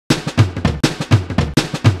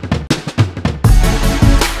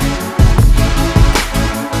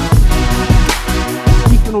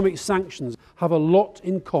economic sanctions have a lot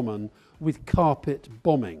in common with carpet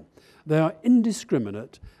bombing. They are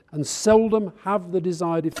indiscriminate and seldom have the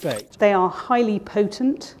desired effect. They are highly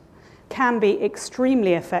potent, can be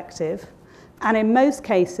extremely effective, and in most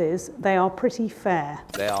cases, they are pretty fair.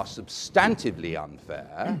 They are substantively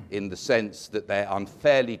unfair in the sense that they're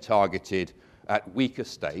unfairly targeted at weaker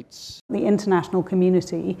states. The international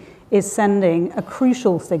community is sending a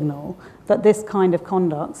crucial signal that this kind of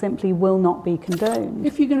conduct simply will not be condoned.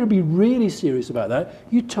 If you're going to be really serious about that,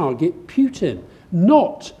 you target Putin,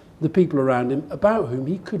 not the people around him about whom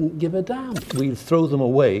he couldn't give a damn. We throw them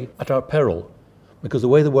away at our peril, because the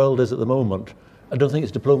way the world is at the moment, I don't think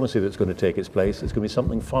it's diplomacy that's going to take its place. It's going to be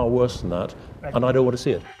something far worse than that, and I don't want to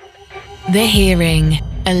see it. The Hearing,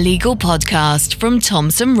 a legal podcast from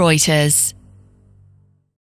Thomson Reuters.